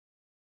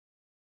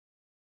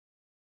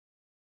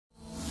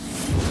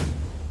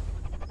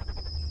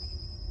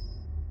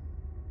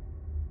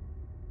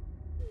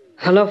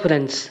Hello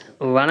friends,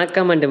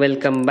 வணக்கம் and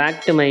welcome back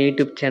to my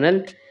YouTube channel.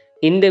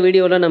 இந்த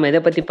வீடியோவில் நம்ம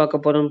எதை பற்றி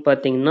பார்க்க போகிறோம்னு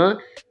பார்த்தீங்கன்னா,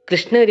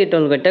 கிருஷ்ணகிரி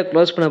டோல்கேட்டை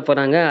க்ளோஸ் பண்ண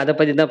போகிறாங்க. அதை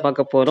பற்றி தான்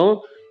பார்க்க போகிறோம்.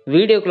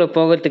 வீடியோக்குள்ளே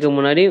போகிறதுக்கு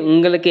முன்னாடி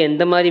உங்களுக்கு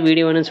எந்த மாதிரி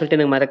வீடியோ வேணும்னு சொல்லிட்டு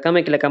எனக்கு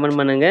மறக்காமல் கீழே கமெண்ட்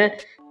பண்ணுங்கள்.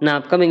 நான்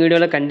அப்கமிங்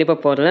வீடியோவில் கண்டிப்பாக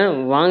போடுறேன்.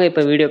 வாங்க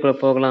இப்போ வீடியோக்குள்ளே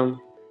போகலாம்.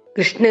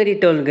 கிருஷ்ணகிரி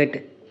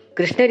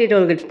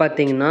டோல்கேட்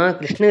பார்த்தீங்கன்னா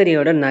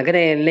கிருஷ்ணகிரியோட நகர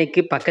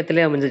எல்லைக்கு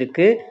பக்கத்துலேயே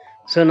அமைஞ்சிருக்கு.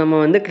 ஸோ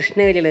நம்ம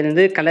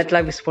கிருஷ்ணகிரியிலேருந்து கலெக்டர்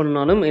ஆஃபீஸ்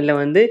போகணுனாலும்,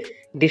 இல்லை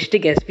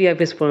டிஸ்ட்ரிக்ட் எஸ்பி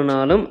ஆஃபீஸ்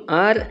போகணுனாலும்,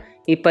 ஆர்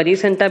இப்போ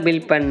ரீசெண்டாக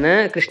பில்ட் பண்ண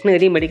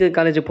கிருஷ்ணகிரி மெடிக்கல்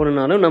காலேஜ்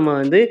போகணுனாலும்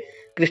நம்ம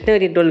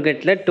கிருஷ்ணகிரி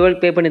டோல்கேட்டில் டோல்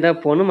பே பண்ணி தான்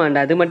போகணும். அண்ட்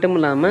அது மட்டும்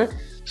இல்லாமல்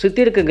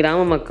சுற்றி இருக்க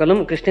கிராம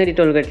மக்களும் கிருஷ்ணகிரி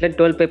டோல்கேட்டில்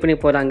டோல் பே பண்ணி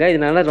போகிறாங்க.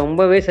 இதனால்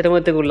ரொம்பவே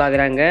சிரமத்துக்கு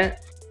உள்ளாகிறாங்க.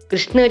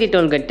 கிருஷ்ணகிரி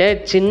டோல்கேட்டை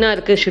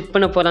சின்னாருக்கு ஷிஃப்ட்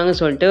பண்ண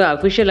போகிறாங்கன்னு சொல்லிட்டு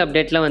அஃபிஷியல்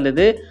அப்டேட்லாம்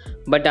வந்தது.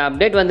 பட்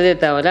அப்டேட் வந்ததே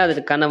தவிர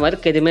அதற்கான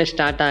ஒர்க் எதுவுமே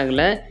ஸ்டார்ட்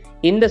ஆகலை.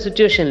 இந்த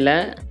சுச்சுவேஷனில்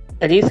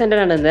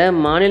ரீசெண்டாக நடந்த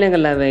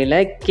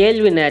மாநிலங்களவையில்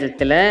கேள்வி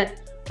நேரத்தில்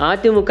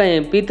அதிமுக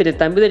எம்பி திரு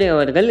தம்பிதுரை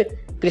அவர்கள்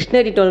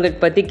கிருஷ்ணகிரி டோல்கேட்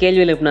பற்றி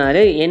கேள்வி எழுப்பினார்.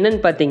 என்னன்னு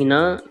பார்த்தீங்கன்னா,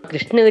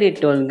 கிருஷ்ணகிரி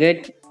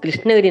டோல்கேட்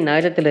கிருஷ்ணகிரி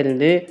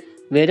நகரத்திலிருந்து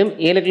வெறும்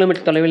 7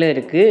 கிலோமீட்டர் தொலைவில்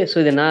இருக்குது. ஸோ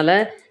இதனால்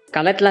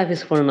கலெக்டர்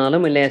ஆஃபீஸ்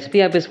போகணுனாலும், இல்லை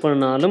எஸ்பி ஆஃபீஸ்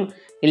போகணுனாலும்,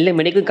 இல்லை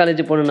மெடிக்கல்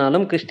காலேஜ்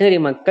போகணுனாலும் கிருஷ்ணகிரி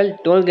மக்கள்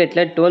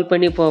டோல்கேட்டில் டோல்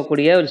பண்ணி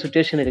போகக்கூடிய ஒரு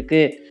சுச்சுவேஷன்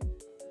இருக்குது.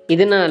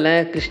 இதனால்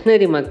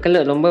கிருஷ்ணகிரி மக்கள்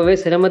ரொம்பவே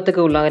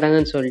சிரமத்துக்கு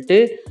உள்ளாகிறாங்கன்னு சொல்லிட்டு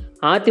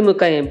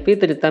அதிமுக எம்பி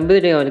திரு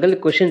தம்பிதுரை அவர்கள்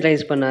கொஷின்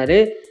ரைஸ் பண்ணார்.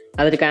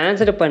 அதற்கு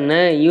ஆன்சர் பண்ண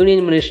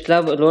union minister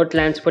of road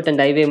transport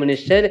and highway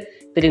minister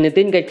திரு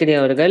நிதின் கட்கரி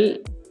அவர்கள்,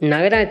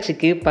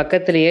 நகராட்சிக்கு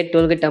பக்கத்திலேயே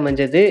டோல்கேட்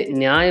அமைஞ்சது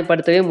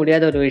நியாயப்படுத்தவே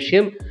முடியாத ஒரு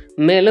விஷயம்.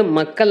 மேலும்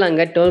மக்கள்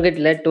அங்கே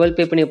டோல்கேட்டில் டோல்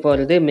பே பண்ணி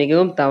போகிறது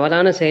மிகவும்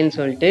தவறான செயல்னு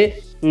சொல்லிட்டு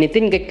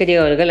நிதின் கட்கரி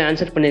அவர்கள்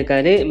ஆன்சர்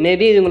பண்ணியிருக்காரு.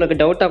 மேபி இது உங்களுக்கு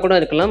டவுட்டாக கூட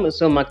இருக்கலாம்.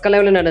 ஸோ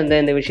மக்களவையில்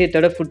நடந்த இந்த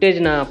விஷயத்தோட ஃபுட்டேஜ்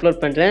நான் அப்லோட்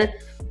பண்ணுறேன்,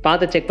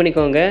 பார்த்து செக்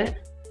பண்ணிக்கோங்க.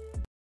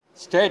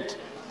 State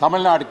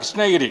Tamil Nadu,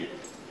 Krishnagiri.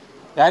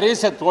 There is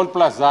a toll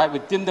plaza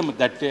within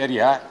that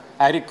area.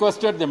 I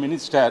requested the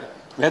minister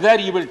whether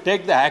he will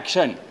take the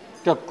action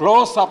to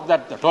close up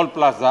that toll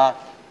plaza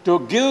to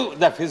give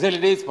the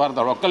facilities for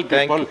the local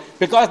people,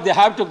 because they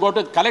have to go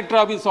to collector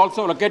office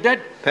also located,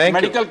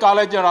 medical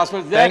college or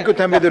hospital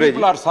there.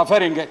 People are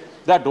suffering.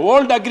 That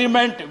old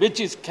agreement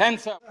which is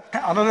cancer.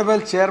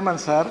 Honorable Chairman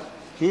sir,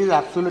 he is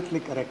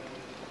absolutely correct.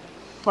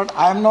 But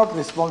I am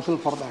not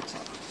responsible for that,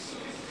 sir.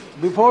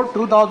 Before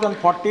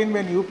 2014,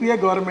 when UPA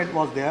government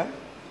was there,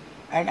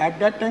 and at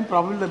that time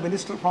probably the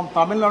minister from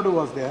Tamil Nadu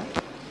was there,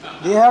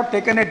 they have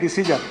taken a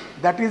decision.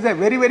 That is a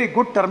very, very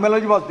good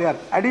terminology was there,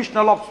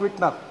 additional of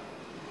sweetener.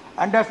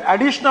 And that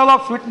additional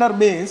of sweetener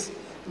means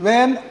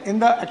when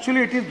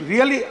actually it is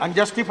really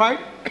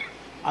unjustified,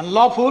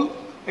 unlawful,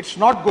 it's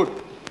not good.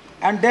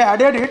 And they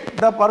added it,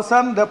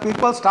 the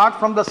people start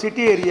from the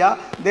city area,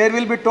 there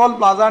will be toll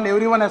plaza and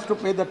everyone has to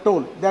pay the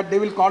toll. That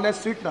they will call as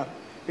sweetener.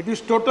 It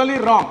is totally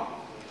wrong.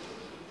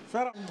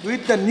 Sir,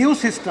 with the new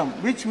system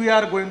which we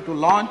are going to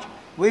launch,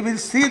 we will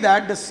see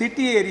that the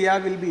city area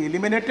will be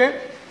eliminated.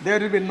 There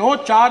will be no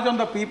charge on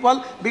the people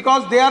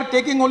because they are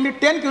taking only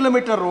 10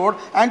 kilometer road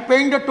and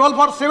paying the toll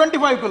for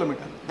 75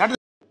 kilometer. That is.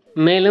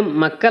 மேலும்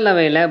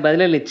மக்களவையில்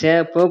பதிலளித்த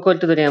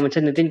போக்குவரத்து துறை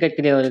அமைச்சர் நிதின்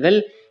கட்கரி அவர்கள்,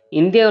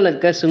 இந்தியாவில்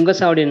இருக்க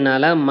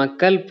சுங்கசாவடினால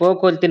மக்கள்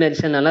போக்குவரத்து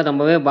நெரிசல்னால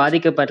ரொம்பவே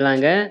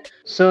பாதிக்கப்படுறாங்க.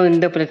 ஸோ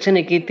இந்த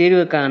பிரச்சனைக்கு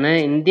தீர்வு காண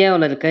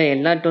இந்தியாவில் இருக்க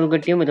எல்லா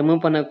டோல்கேட்டையும்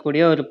ரிமூவ்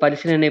பண்ணக்கூடிய ஒரு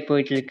பரிசீலனை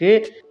போயிட்டு இருக்கு.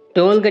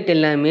 டோல்கேட்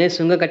எல்லாமே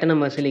சுங்க கட்டணம்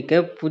வசூலிக்க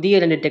புதிய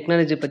 2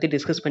 டெக்னாலஜி பற்றி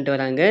டிஸ்கஸ் பண்ணிட்டு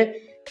வராங்க.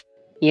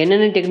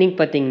 என்னென்ன டெக்னிக்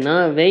பார்த்தீங்கன்னா,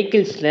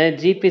 வெஹிக்கிள்ஸில்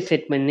ஜிபிஎஸ்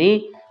செட் பண்ணி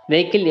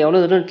வெஹிக்கிள் எவ்வளோ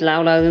தூரம்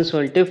ட்ராவல் ஆகுதுன்னு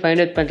சொல்லிட்டு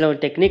ஃபைண்ட் அவுட் பண்ணுற ஒரு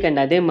டெக்னிக்.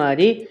 அண்ட் அதே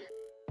மாதிரி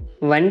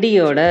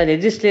வண்டியோட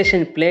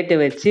ரெஜிஸ்ட்ரேஷன் பிளேட்டை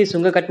வச்சு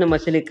சுங்க கட்டணம்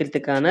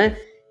வசூலிக்கிறதுக்கான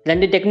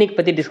 2 டெக்னிக்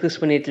பற்றி டிஸ்கஸ்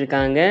பண்ணிட்டு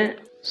இருக்காங்க.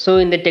 ஸோ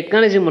இந்த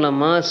டெக்னாலஜி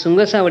மூலமாக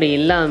சுங்கசாவடி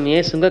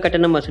இல்லாமையே சுங்க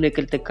கட்டணம்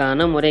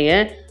வசூலிக்கிறதுக்கான முறையை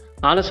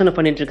ஆலோசனை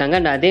பண்ணிட்டு இருக்காங்க.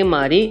 அண்ட் அதே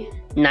மாதிரி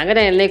நகர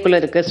எல்லைக்குள்ளே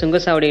இருக்க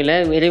சுங்கசாவடியில்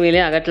விரைவிலே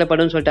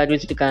அகற்றப்படும் சொல்லிட்டு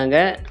அறிவிச்சிருக்காங்க.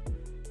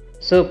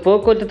 ஸோ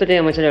போக்குவரத்து துறை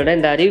அமைச்சரோட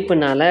இந்த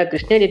அறிவிப்புனால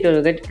கிருஷ்ணகிரி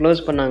டோல்கேட்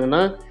க்ளோஸ்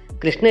பண்ணாங்கன்னா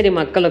கிருஷ்ணகிரி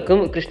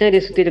மக்களுக்கும் கிருஷ்ணகிரி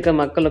சுற்றி இருக்க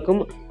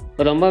மக்களுக்கும்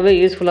ரொம்பவே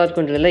யூஸ்ஃபுல்லாக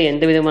இருக்குன்றதில்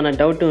எந்த விதமான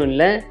டவுட்டும்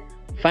இல்லை.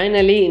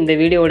 ஃபைனலி இந்த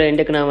வீடியோவோட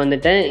எண்டுக்கு நான்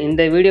வந்துட்டேன்.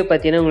 இந்த வீடியோ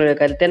பற்றின உங்களோட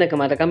கருத்தை எனக்கு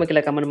மறக்காமல்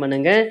கீழே கமெண்ட்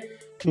பண்ணுங்கள்.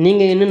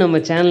 நீங்கள் இன்னும்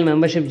நம்ம சேனல்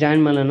மெம்பர்ஷிப்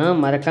ஜாயின் பண்ணலன்னா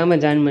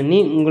மறக்காமல் ஜாயின் பண்ணி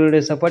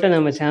உங்களுடைய சப்போர்ட்டை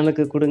நம்ம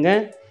சேனலுக்கு கொடுங்க.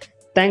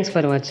 தேங்க்ஸ்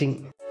ஃபார் வாட்சிங்.